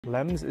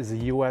Lems is a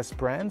US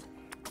brand,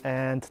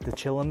 and the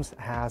Chillums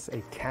has a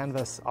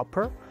canvas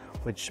upper,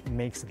 which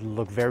makes it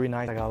look very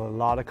nice. I got a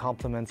lot of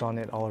compliments on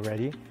it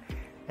already.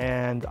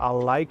 And I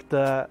like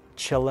the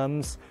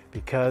Chillums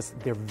because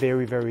they're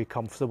very, very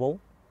comfortable.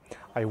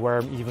 I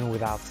wear them even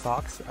without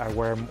socks. I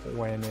wear them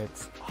when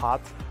it's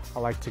hot. I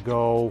like to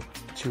go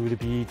to the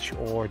beach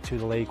or to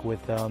the lake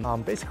with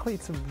them. Basically,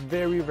 it's a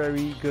very,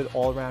 very good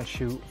all-around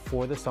shoe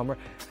for the summer,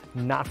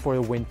 not for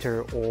the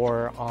winter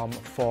or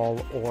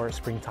fall or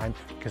springtime,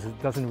 because it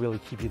doesn't really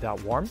keep you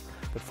that warm.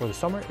 But for the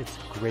summer, it's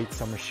a great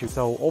summer shoe.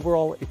 So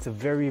overall, it's a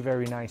very,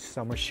 very nice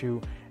summer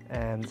shoe,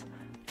 and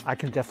I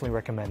can definitely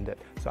recommend it.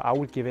 So I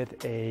would give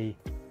it a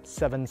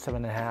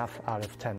 7.5 out of 10.